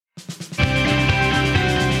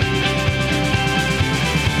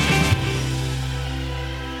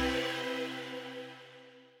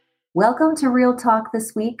Welcome to Real Talk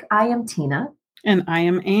this week. I am Tina. And I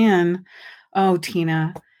am Anne. Oh,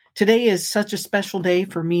 Tina, today is such a special day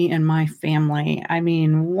for me and my family. I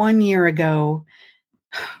mean, 1 year ago,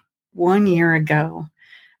 1 year ago,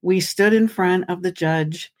 we stood in front of the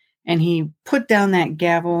judge and he put down that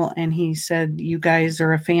gavel and he said, "You guys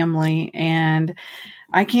are a family." And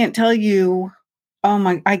I can't tell you,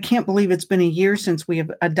 I can't believe it's been a year since we have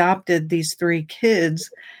adopted these three kids.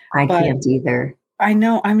 I But can't either. I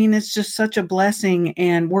know. I mean, it's just such a blessing.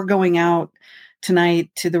 And we're going out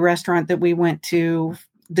tonight to the restaurant that we went to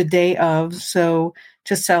the day of. So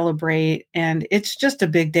to celebrate. And it's just a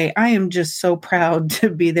big day. I am just so proud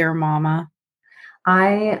to be their mama.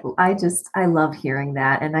 I love hearing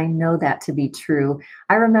that, and I know that to be true.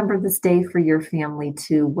 I remember this day for your family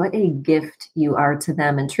too. What a gift you are to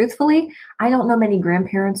them. And truthfully, I don't know many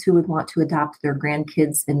grandparents who would want to adopt their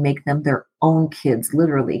grandkids and make them their own kids,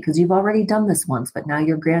 literally, because you've already done this once, but now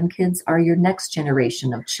your grandkids are your next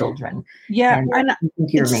generation of children. Yeah. And And I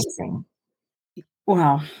think you're it's, amazing.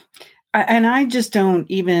 well, and I just don't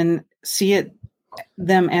even see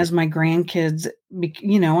them as my grandkids.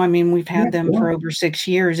 I mean, we've had them Yeah. for over 6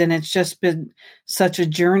 years and it's just been such a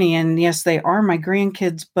journey. And yes, they are my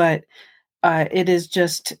grandkids, but it is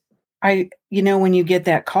just, when you get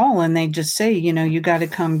that call and they just say, you got to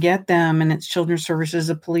come get them, and it's Children's Services,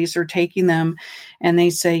 the police are taking them, and they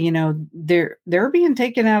say, they're being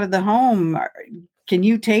taken out of the home. Can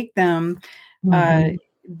you take them? Mhm.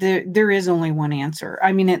 There is only one answer.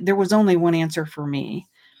 I mean, there was only one answer for me.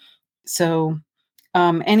 So,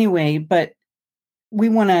 anyway, but we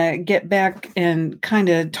want to get back and kind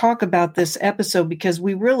of talk about this episode because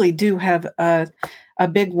we really do have a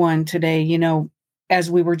big one today, as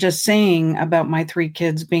we were just saying about my three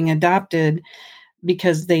kids being adopted,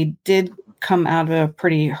 because they did come out of a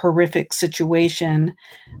pretty horrific situation.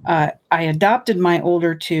 I adopted my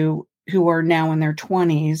older two, who are now in their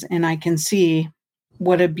 20s, and I can see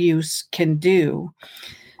what abuse can do.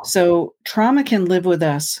 So trauma can live with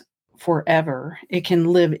us forever. It can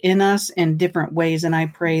live in us in different ways. And I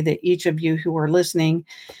pray that each of you who are listening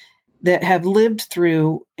that have lived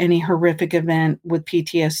through any horrific event with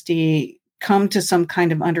PTSD come to some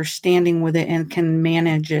kind of understanding with it and can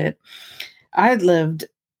manage it. I lived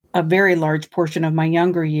a very large portion of my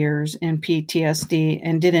younger years in PTSD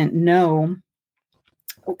and didn't know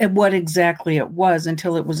what exactly it was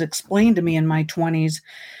until it was explained to me in my 20s.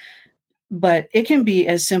 But it can be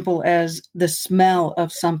as simple as the smell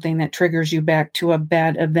of something that triggers you back to a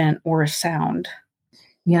bad event or a sound.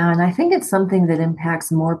 Yeah, and I think it's something that impacts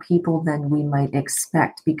more people than we might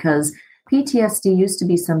expect because PTSD used to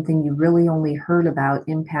be something you really only heard about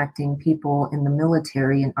impacting people in the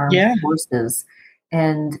military and armed Yeah. forces.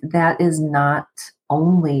 And that is not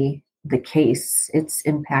only the case, it's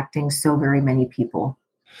impacting so very many people.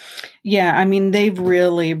 Yeah, I mean, they've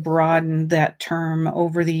really broadened that term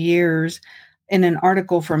over the years. And an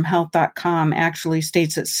article from health.com actually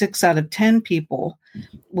states that 6 out of 10 people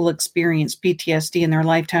will experience PTSD in their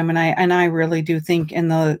lifetime. And I really do think in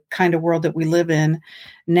the kind of world that we live in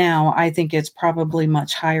now, I think it's probably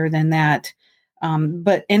much higher than that.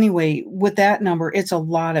 But anyway, with that number, it's a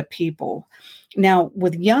lot of people. Now,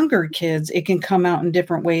 with younger kids, it can come out in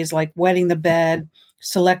different ways, like wetting the bed,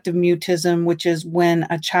 selective mutism, which is when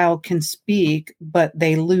a child can speak, but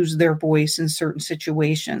they lose their voice in certain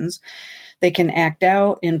situations. They can act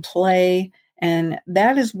out in play. And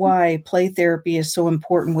that is why play therapy is so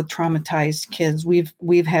important with traumatized kids.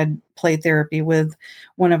 We've had play therapy with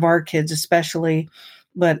one of our kids, especially,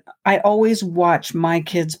 but I always watch my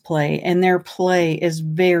kids play, and their play is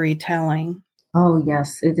very telling. Oh,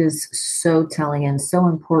 yes, it is so telling and so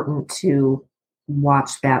important to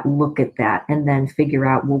watch that, look at that, and then figure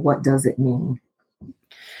out, well, what does it mean?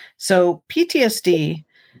 So PTSD,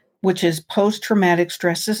 which is post-traumatic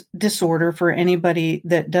stress disorder for anybody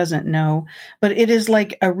that doesn't know, but it is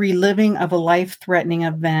like a reliving of a life-threatening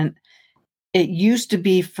event. It used to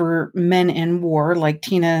be for men in war, like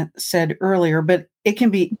Tina said earlier, but it can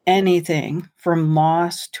be anything from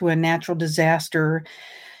loss to a natural disaster,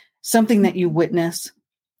 something that you witness.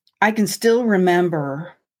 I can still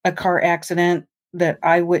remember a car accident that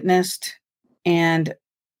I witnessed, and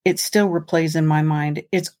it still replays in my mind.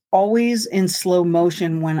 It's always in slow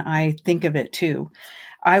motion when I think of it too.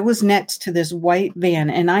 I was next to this white van,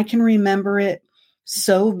 and I can remember it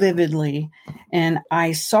so vividly. And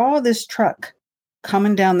I saw this truck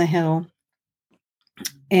coming down the hill,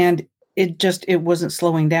 and it wasn't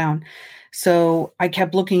slowing down. So I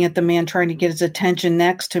kept looking at the man, trying to get his attention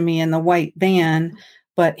next to me in the white van,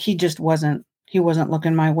 but he wasn't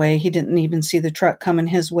looking my way. He didn't even see the truck coming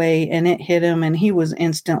his way, and it hit him, and he was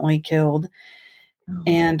instantly killed.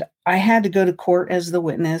 and I had to go to court as the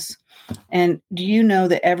witness. And do you know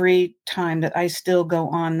that every time that I still go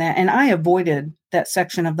on that, and I avoided that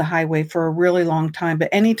section of the highway for a really long time, but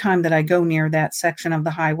anytime that I go near that section of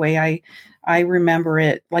the highway, I remember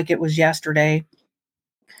it like it was yesterday.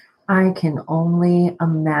 I can only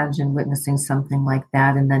imagine witnessing something like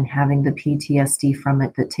that and then having the PTSD from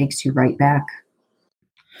it that takes you right back.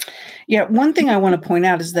 Yeah, one thing I want to point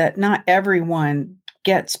out is that not everyone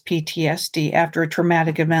gets PTSD after a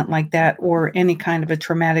traumatic event like that or any kind of a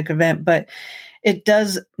traumatic event, but it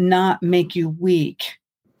does not make you weak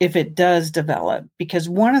if it does develop, because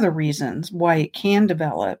one of the reasons why it can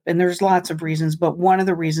develop, and there's lots of reasons, but one of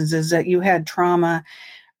the reasons is that you had trauma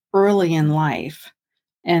early in life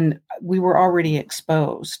and we were already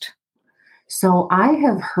exposed. So I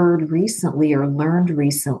have heard recently or learned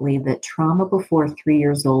recently that trauma before 3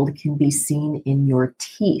 years old can be seen in your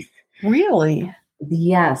teeth. Really?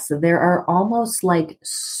 Yes, there are almost like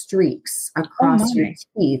streaks Oh across your my.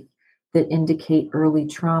 teeth that indicate early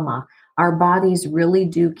trauma. Our bodies really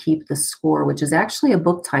do keep the score, which is actually a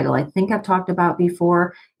book title I think I've talked about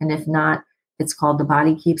before. And if not, it's called The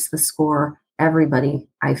Body Keeps the Score. Everybody,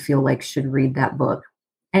 I feel like, should read that book.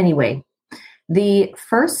 Anyway, the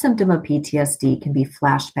first symptom of PTSD can be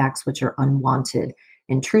flashbacks, which are unwanted,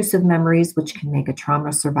 intrusive memories, which can make a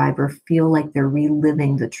trauma survivor feel like they're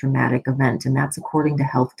reliving the traumatic event. And that's according to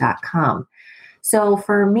health.com. So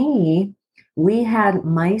for me, we had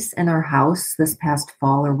mice in our house this past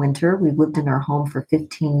fall or winter. We've lived in our home for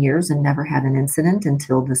 15 years and never had an incident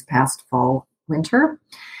until this past fall, winter.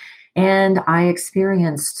 And I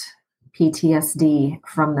experienced PTSD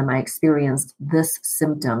from them. I experienced this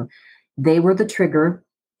symptom. They were the trigger.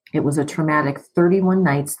 It was a traumatic 31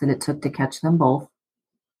 nights that it took to catch them both.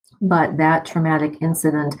 But that traumatic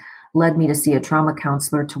incident led me to see a trauma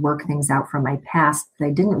counselor to work things out from my past that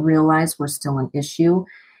I didn't realize were still an issue.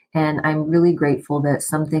 And I'm really grateful that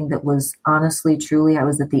something that was honestly, truly, I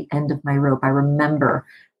was at the end of my rope. I remember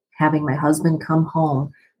having my husband come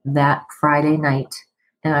home that Friday night,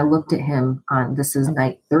 and I looked at him on, this is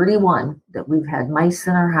night 31, that we've had mice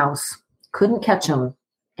in our house, couldn't catch them,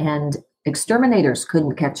 and exterminators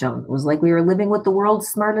couldn't catch them. It was like we were living with the world's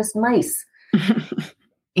smartest mice.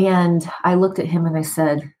 And I looked at him and I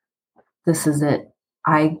said, this is it.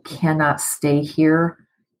 I cannot stay here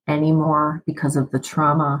anymore because of the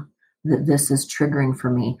trauma that this is triggering for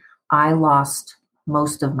me. I lost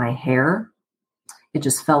most of my hair. It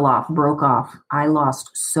just fell off, broke off. I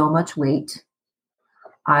lost so much weight.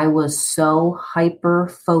 I was so hyper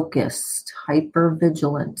focused, hyper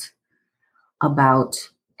vigilant about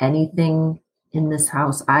anything in this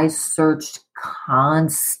house. I searched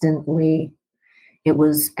constantly. It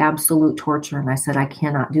was absolute torture. And I said, I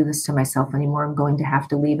cannot do this to myself anymore. I'm going to have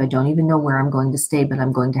to leave. I don't even know where I'm going to stay, but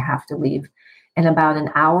I'm going to have to leave. And about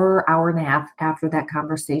an hour, hour and a half after that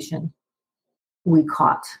conversation, we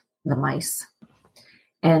caught the mice.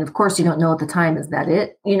 And of course, you don't know at the time, is that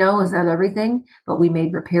it? Is that everything? But we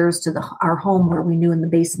made repairs to our home where we knew in the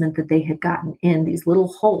basement that they had gotten in these little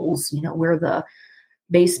holes, where the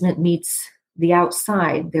basement meets the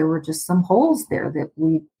outside. There were just some holes there that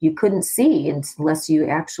you couldn't see unless you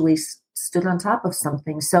actually stood on top of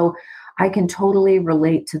something. So I can totally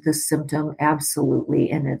relate to this symptom,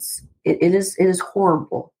 absolutely, and it is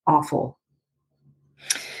horrible, awful.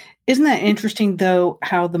 Isn't that interesting, though,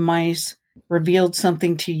 how the mice revealed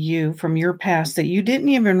something to you from your past that you didn't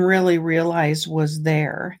even really realize was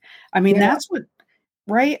there? I mean, Yeah. that's what,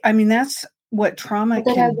 right? I mean, that's what trauma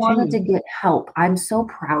But that I can wanted to do. get help. I'm so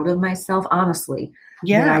proud of myself, honestly,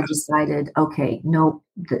 that I Yeah. decided, okay, nope,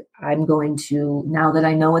 that I'm going to, now that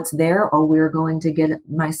I know it's there, we're going to get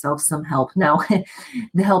myself some help. Now,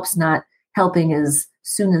 the help's not helping as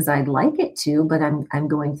soon as I'd like it to, but I'm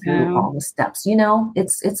going through No, all the steps.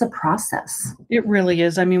 It's a process. it really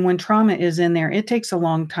is. I mean, when trauma is in there, it takes a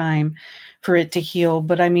long time for it to heal.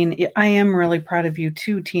 But I mean, I am really proud of you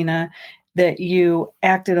too, Tina, that you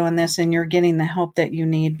acted on this and you're getting the help that you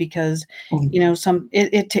need, because,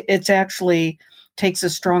 it's actually takes a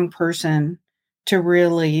strong person to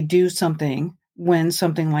really do something when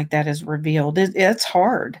something like that is revealed. It's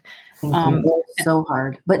hard. Thank you. Um, It's so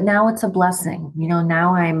hard, but now it's a blessing.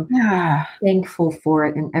 Now I'm yeah, thankful for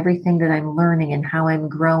it and everything that I'm learning and how I'm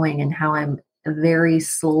growing and how I'm very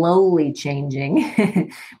slowly changing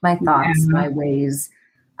my thoughts, yeah. my ways.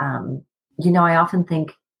 Um, I often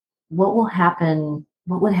think, what will happen?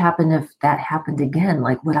 What would happen if that happened again?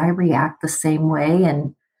 Like, would I react the same way?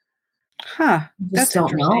 And Huh. I just That's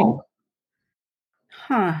don't interesting. know.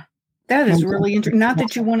 Huh. That is And really interesting. Not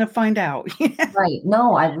that you want to find out. right.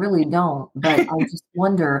 No, I really don't. But I just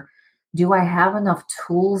wonder. do I have enough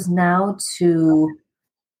tools now to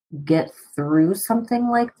get through something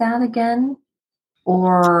like that again,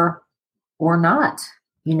 or not?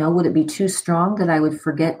 Would it be too strong that I would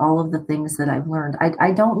forget all of the things that I've learned?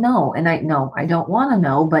 I don't know. And I know I don't want to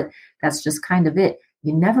know, but that's just kind of it.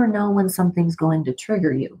 You never know when something's going to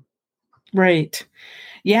trigger you. Right.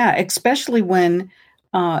 Yeah, especially when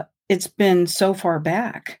it's been so far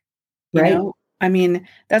back, you Right. know? I mean,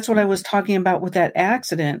 that's what I was talking about with that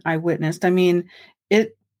accident I witnessed. I mean,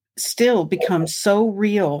 it still becomes so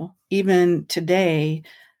real even today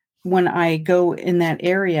when I go in that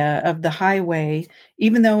area of the highway,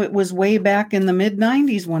 even though it was way back in the mid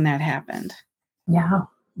 90s when that happened. Yeah.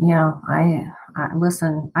 Yeah. I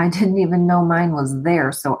listen, I didn't even know mine was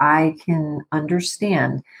there. So I can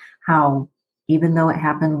understand how, even though it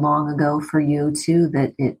happened long ago for you too,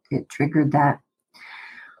 that it triggered that.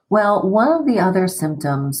 Well, one of the other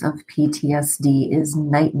symptoms of PTSD is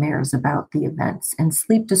nightmares about the events, and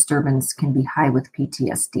sleep disturbance can be high with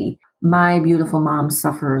PTSD. My beautiful mom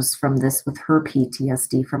suffers from this with her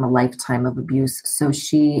PTSD from a lifetime of abuse, so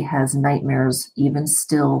she has nightmares even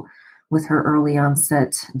still with her early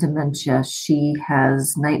onset dementia. She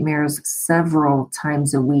has nightmares several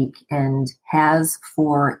times a week and has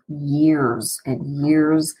for years and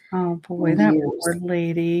years Oh boy, and that years. poor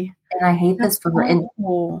lady. And I hate this That's for her. And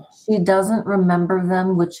awful. she doesn't remember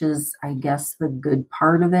them, which is, I guess, the good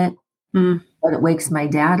part of it. Mm. But it wakes my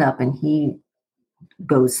dad up and he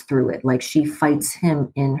goes through it. Like she fights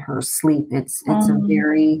him in her sleep. It's a Um,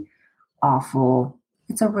 very awful,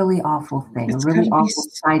 it's a really awful thing, a it's really gotta be awful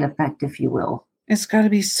side effect, if you will. it's gotta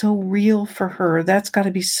be so real for her. That's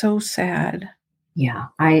gotta be so sad. Yeah,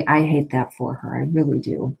 I hate that for her. I really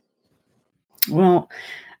do. Well,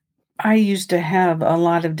 I used to have a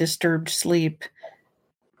lot of disturbed sleep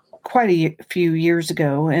quite few years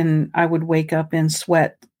ago, and I would wake up and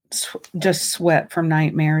just sweat from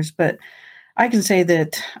nightmares. But I can say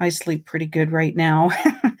that I sleep pretty good right now.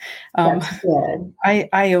 um, That's good.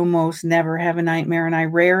 I almost never have a nightmare, and I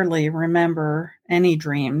rarely remember any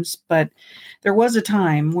dreams. But there was a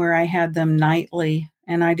time where I had them nightly,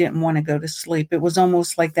 and I didn't want to go to sleep. It was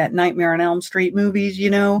almost like that Nightmare on Elm Street movies, you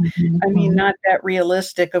know? I mean, Mhm. not that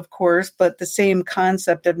realistic, of course, but the same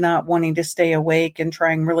concept of not wanting to stay awake and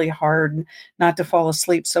trying really hard not to fall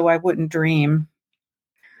asleep so I wouldn't dream.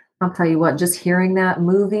 I'll tell you what, just hearing that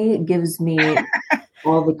movie gives me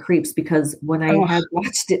all the creeps because when I Oh, had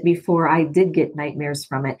watched it before, I did get nightmares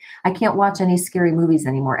from it. I can't watch any scary movies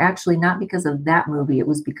anymore. Actually, not because of that movie. It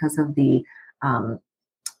was because of um,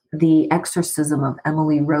 the Exorcism of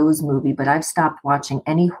Emily Rose movie. But I've stopped watching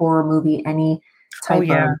any horror movie, any oh type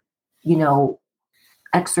yeah. of, you know,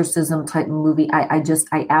 exorcism type movie. I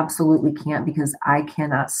absolutely can't because I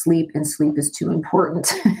cannot sleep and sleep is too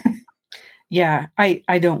important. Yeah, I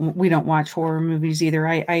don't we don't watch horror movies either.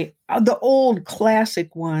 I the old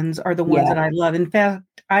classic ones are the ones Yeah. that I love. In fact,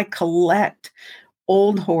 I collect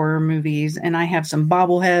old horror movies and I have some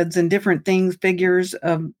bobbleheads and different things, figures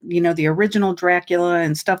of, the original Dracula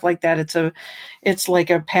and stuff like that. It's like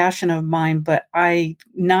a passion of mine, but I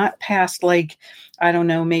not past like I don't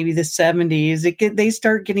know, maybe the 70s. They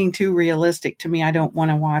start getting too realistic to me. I don't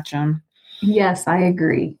want to watch them. Yes, I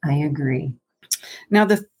agree. I agree. Now,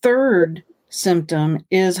 the third symptom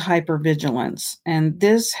is hypervigilance, and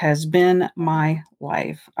this has been my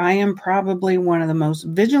life. I am probably one of the most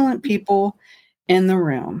vigilant people in the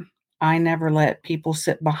room. I never let people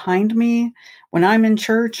sit behind me. When I'm in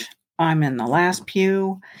church, I'm in the last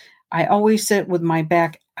pew. I always sit with my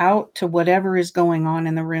back out to whatever is going on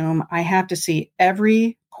in the room. I have to see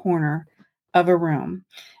every corner of a room,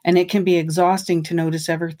 and it can be exhausting to notice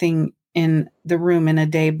everything in the room in a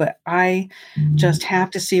day, but I just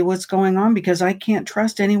have to see what's going on because I can't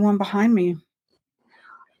trust anyone behind me.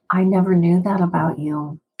 I never knew that about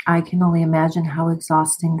you. I can only imagine how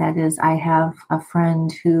exhausting that is. I have a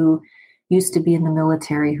friend who used to be in the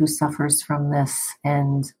military who suffers from this.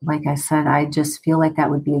 And like I said, I just feel like that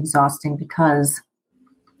would be exhausting because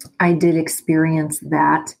I did experience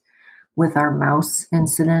that with our mouse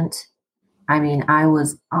incident. I mean, I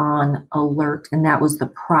was on alert, and that was the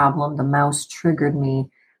problem. The mouse triggered me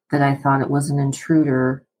that I thought it was an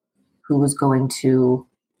intruder who was going to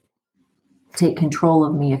take control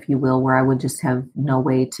of me, if you will, where I would just have no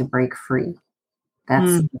way to break free.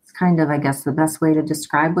 Mm, That's kind of, I guess, the best way to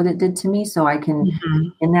describe what it did to me. So I can,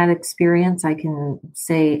 mhm. in that experience, I can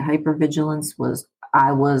say hypervigilance was,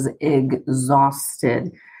 I was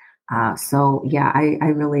exhausted. So yeah, I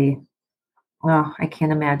really, oh, I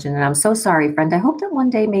can't imagine. And I'm so sorry, friend. I hope that one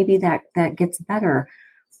day maybe that gets better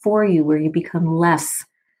for you, where you become less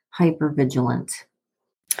hypervigilant.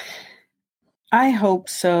 I hope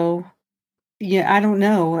so. Yeah, I don't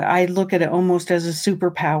know. I look at it almost as a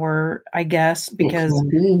superpower, I guess, It because can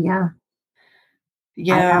be, yeah. I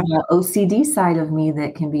yeah, have an OCD side of me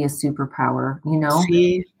that can be a superpower, you know?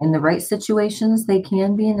 see, In the right situations, they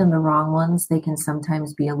can be, and in the wrong ones, they can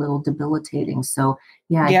sometimes be a little debilitating. So,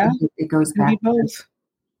 yeah, I yeah, think it it goes can be back both.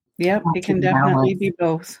 Yep, it to can the definitely balance. be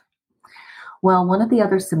both. Well, one of the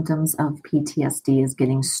other symptoms of PTSD is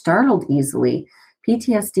getting startled easily.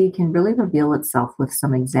 PTSD can really reveal itself with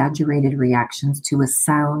some exaggerated reactions to a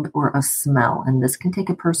sound or a smell, and this can take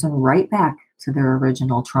a person right back to their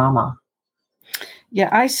original trauma. Yeah,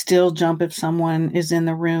 I still jump if someone is in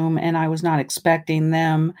the room and I was not expecting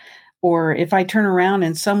them, or if I turn around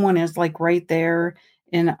and someone is like right there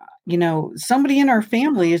and somebody in our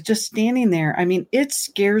family is just standing there. I mean, it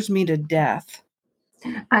scares me to death.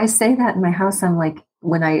 I say that in my house. I'm like,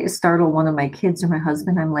 when I startle one of my kids or my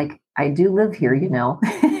husband, I'm like, I do live here, you know.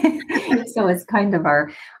 So it's kind of our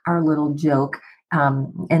little joke.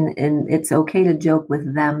 And it's okay to joke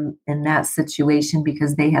with them in that situation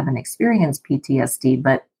because they haven't experienced PTSD,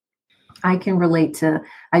 but I can relate to,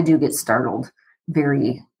 I do get startled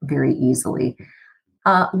very, very easily.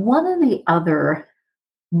 One of the other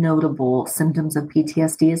notable symptoms of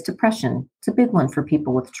PTSD is depression. It's a big one for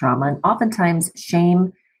people with trauma. And oftentimes,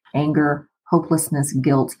 shame, anger, hopelessness,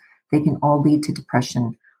 guilt, they can all lead to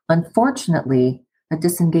depression. Unfortunately, a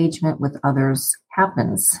disengagement with others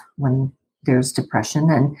happens when there's depression,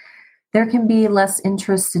 and there can be less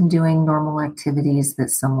interest in doing normal activities that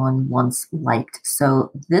someone once liked. So,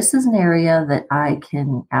 this is an area that I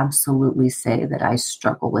can absolutely say that I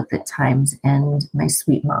struggle with at times, and my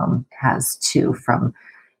sweet mom has too, from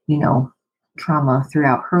you know, trauma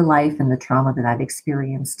throughout her life and the trauma that I've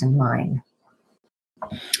experienced in mine.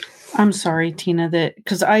 I'm sorry, Tina, that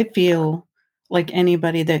because I feel like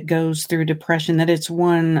anybody that goes through depression, that it's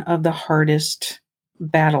one of the hardest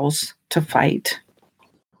battles to fight.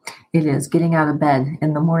 It is getting out of bed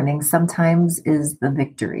in the morning sometimes is the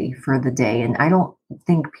victory for the day. And I don't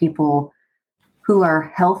think people who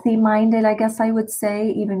are healthy minded, I guess I would say,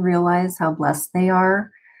 even realize how blessed they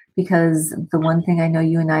are. Because the one thing I know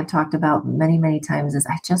you and I have talked about many, many times is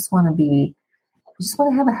I just want to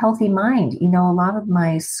have a healthy mind. You know, a lot of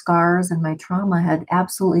my scars and my trauma had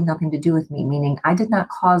absolutely nothing to do with me, meaning I did not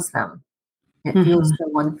cause them. It feels Mhm.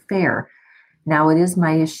 so unfair. Now it is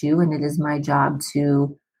my issue and it is my job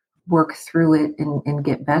to work through it and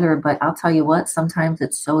get better. But I'll tell you what, sometimes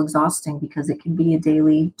it's so exhausting because it can be a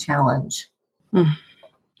daily challenge. Mm.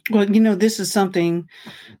 Well, this is something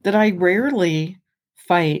that I rarely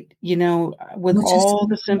fight, with Which is all so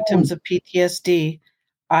the good. symptoms of PTSD.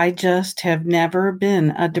 I just have never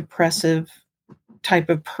been a depressive type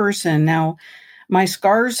of person. Now, my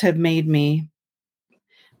scars have made me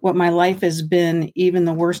what my life has been. Even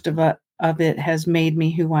the worst of it has made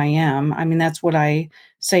me who I am. I mean, that's what I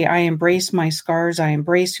say. I embrace my scars. I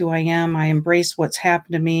embrace who I am. I embrace what's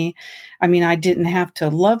happened to me. I mean, I didn't have to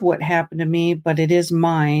love what happened to me, but it is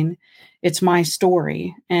mine. It's my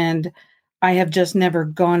story. And I have just never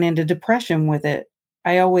gone into depression with it.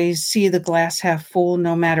 I always see the glass half full,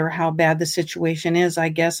 no matter how bad the situation is. I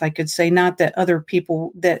guess I could say, not that other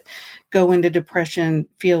people that go into depression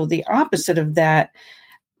feel the opposite of that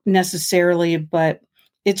necessarily, but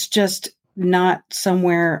it's just not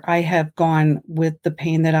somewhere I have gone with the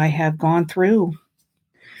pain that I have gone through.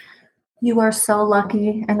 You are so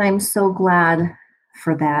lucky, and I'm so glad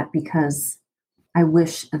for that because I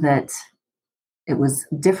wish that it was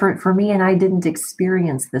different for me and I didn't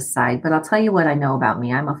experience this side. But I'll tell you what I know about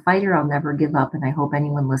me. I'm a fighter. I'll never give up. And I hope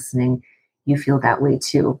anyone listening, you feel that way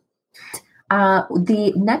too.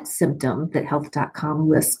 The next symptom that health.com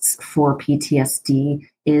lists for PTSD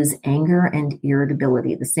is anger and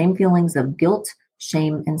irritability. The same feelings of guilt,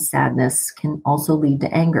 shame, and sadness can also lead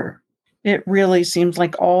to anger. It really seems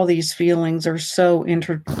like all these feelings are so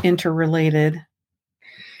interrelated.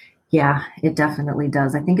 Yeah, it definitely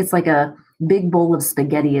does. I think it's like a big bowl of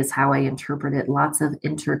spaghetti, is how I interpret it. Lots of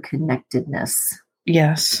interconnectedness.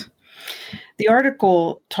 Yes. The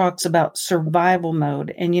article talks about survival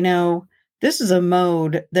mode. And, this is a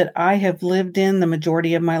mode that I have lived in the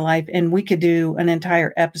majority of my life. And we could do an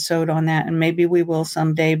entire episode on that. And maybe we will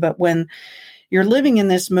someday. But when you're living in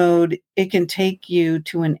this mode, it can take you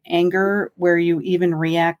to an anger where you even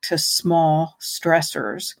react to small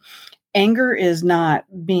stressors. Anger is not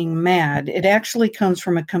being mad, it actually comes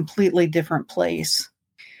from a completely different place.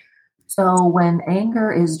 So when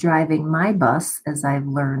anger is driving my bus, as I've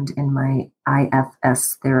learned in my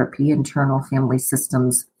IFS therapy, internal family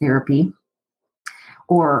systems therapy,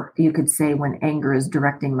 or you could say when anger is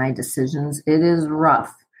directing my decisions, it is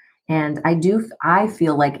rough. And I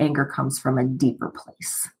feel like anger comes from a deeper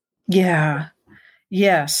place. Yeah.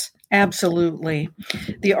 Yes, absolutely.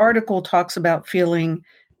 The article talks about feeling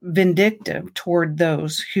vindictive toward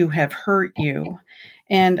those who have hurt you.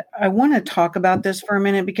 And I want to talk about this for a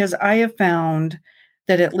minute because I have found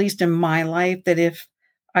that, at least in my life, that if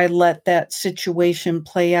I let that situation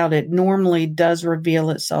play out, it normally does reveal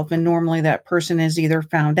itself. And normally that person is either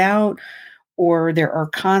found out or there are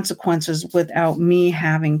consequences without me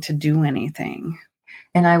having to do anything.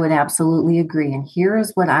 And I would absolutely agree. And here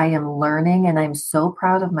is what I am learning. And I'm so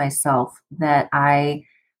proud of myself that I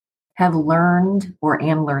have learned or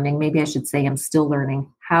am learning. Maybe I should say I'm still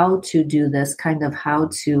learning how to do this, kind of how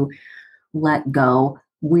to let go.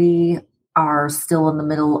 We are still in the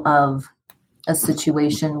middle of a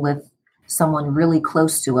situation with someone really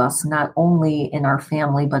close to us, not only in our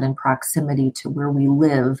family, but in proximity to where we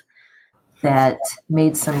live, that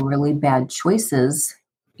made some really bad choices.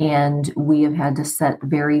 And we have had to set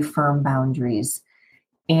very firm boundaries.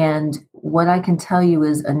 And what I can tell you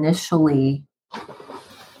is initially,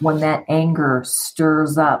 when that anger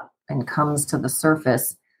stirs up and comes to the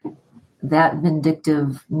surface, that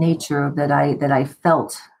vindictive nature that I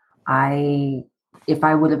felt, I if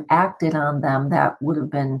I would have acted on them, that would have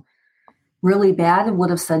been really bad and would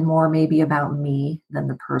have said more maybe about me than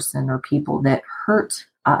the person or people that hurt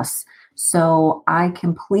us. So I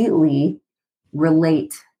completely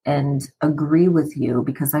relate and agree with you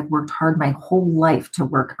because I've worked hard my whole life to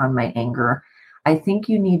work on my anger. I think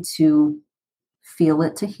you need to feel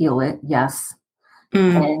it to heal it, yes.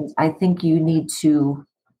 Mm. And I think you need to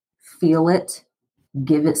feel it,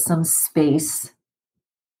 give it some space,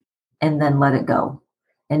 and then let it go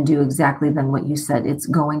and do exactly then what you said. It's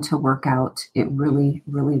going to work out. It really,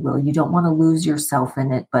 really will. You don't want to lose yourself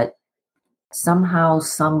in it, but somehow,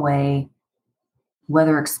 some way,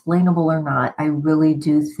 whether explainable or not, I really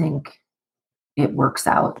do think it works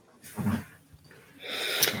out.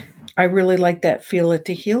 I really like that, feel it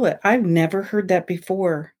to heal it. I've never heard that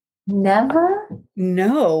before. Never?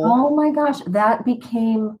 No. Oh my gosh, that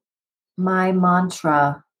became my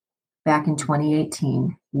mantra back in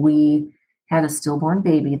 2018. We had a stillborn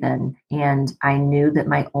baby then, and I knew that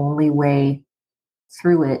my only way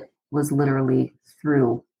through it was literally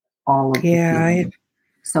through all of the Yeah, feeling.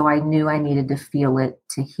 So I knew I needed to feel it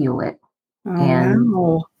to heal it. oh, And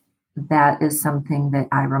wow. that is something that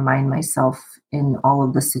I remind myself in all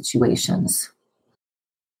of the situations.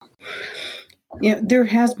 Yeah, there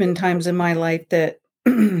has been times in my life that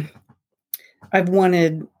I've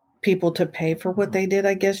wanted people to pay for what they did,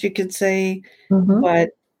 I guess you could say. Mm-hmm.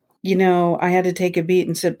 But, I had to take a beat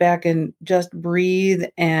and sit back and just breathe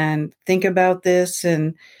and think about this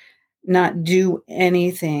and not do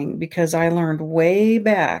anything, because I learned way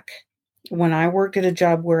back when I worked at a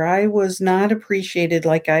job where I was not appreciated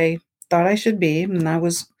like I thought I should be, and I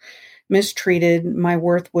was mistreated. My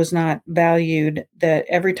worth was not valued. That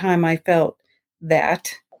every time I felt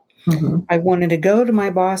that, Mm-hmm. I wanted to go to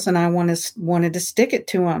my boss and I wanted to stick it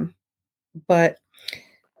to him. But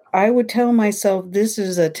I would tell myself, this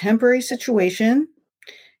is a temporary situation.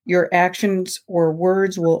 Your actions or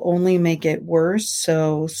words will only make it worse.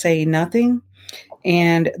 So say nothing.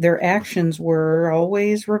 And their actions were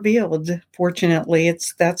always revealed. Fortunately,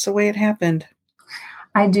 that's the way it happened.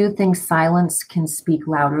 I do think silence can speak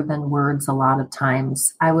louder than words a lot of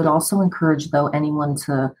times. I would also encourage, though, anyone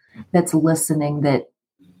to that's listening, that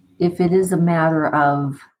if it is a matter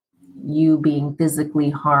of you being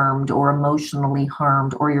physically harmed or emotionally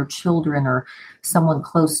harmed, or your children or someone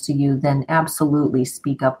close to you, then absolutely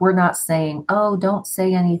speak up. We're not saying, oh, don't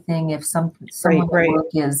say anything if Right, someone at right. work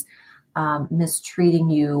is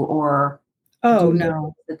mistreating you or Oh, doing no.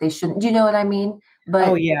 things that they shouldn't. Do you know what I mean?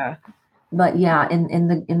 Oh, But yeah. yeah,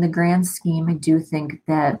 in the grand scheme, I do think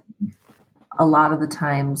that a lot of the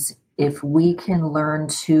times, if we can learn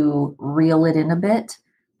to reel it in a bit,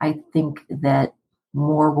 I think that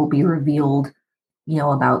more will be revealed,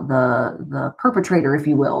 about the perpetrator, if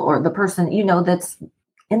you will, or the person, that's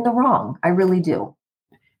in the wrong. I really do.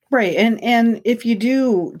 Right, and if you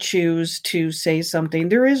do choose to say something,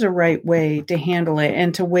 there is a right way to handle it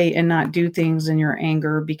and to wait and not do things in your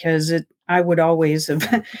anger, because I would always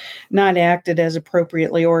have not acted as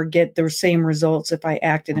appropriately or get the same results if I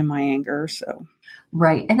acted in my anger, so.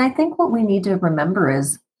 Right. And I think what we need to remember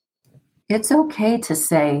is it's okay to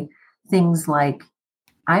say things like,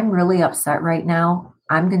 I'm really upset right now.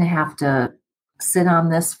 I'm going to have to sit on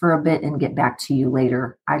this for a bit and get back to you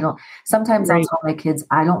later. Sometimes I'll Right. tell my kids,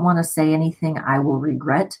 I don't want to say anything I will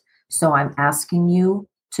regret. So I'm asking you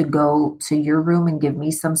to go to your room and give me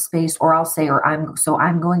some space, or I'll say,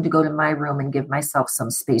 I'm going to go to my room and give myself some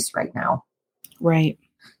space right now. Right.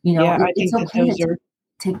 Yeah, I It's think that okay to those are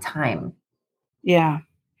take time. yeah.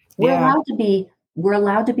 We're Yeah. allowed to be we're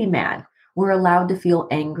allowed to be mad. We're allowed to feel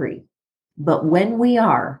angry. But when we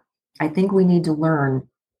are, I think we need to learn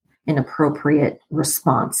an appropriate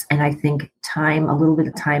response. And I think time, a little bit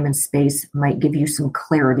of time and space might give you some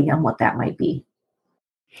clarity on what that might be.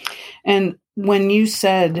 And when you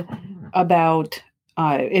said about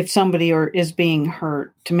if somebody is being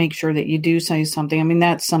hurt, to make sure that you do say something. I mean,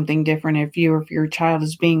 that's something different if your child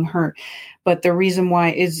is being hurt. But the reason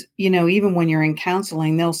why is, even when you're in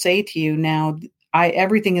counseling, they'll say to you now,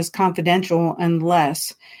 everything is confidential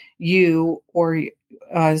unless you or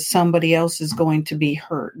somebody else is going to be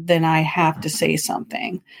hurt. Then I have to say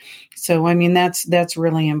something. So, I mean, that's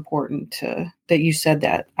really important that you said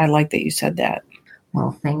that. I like that you said that.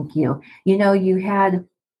 Well, thank you. You had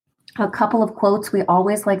a couple of quotes. We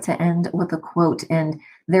always like to end with a quote, and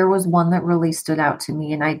there was one that really stood out to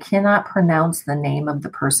me, and I cannot pronounce the name of the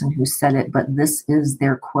person who said it, but this is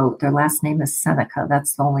their quote. Their last name is Seneca.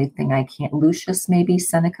 That's the only thing I can't. Lucius, maybe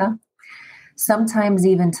Seneca. Sometimes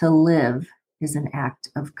even to live is an act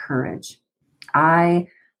of courage. I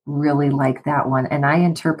really like that one, and I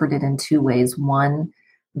interpret it in two ways. One,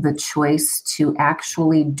 the choice to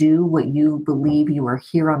actually do what you believe you are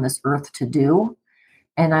here on this earth to do.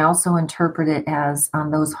 And I also interpret it as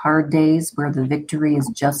on those hard days where the victory is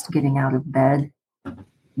just getting out of bed,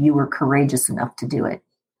 you were courageous enough to do it.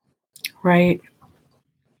 Right.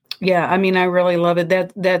 Yeah. I mean, I really love it.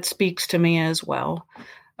 That speaks to me as well.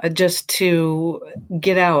 Just to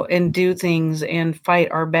get out and do things and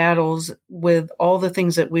fight our battles with all the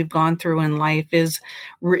things that we've gone through in life it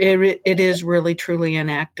is really truly an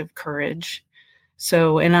act of courage.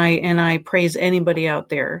 So, and I praise anybody out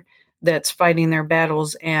there that's fighting their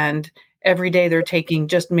battles, and every day they're taking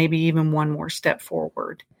just maybe even one more step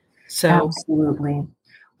forward. So, absolutely.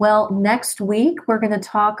 Well, next week, we're going to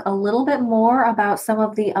talk a little bit more about some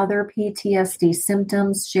of the other PTSD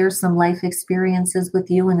symptoms, share some life experiences with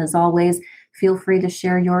you. And as always, feel free to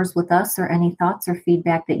share yours with us or any thoughts or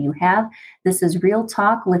feedback that you have. This is Real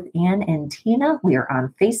Talk with Ann and Tina. We are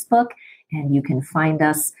on Facebook, and you can find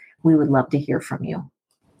us. We would love to hear from you.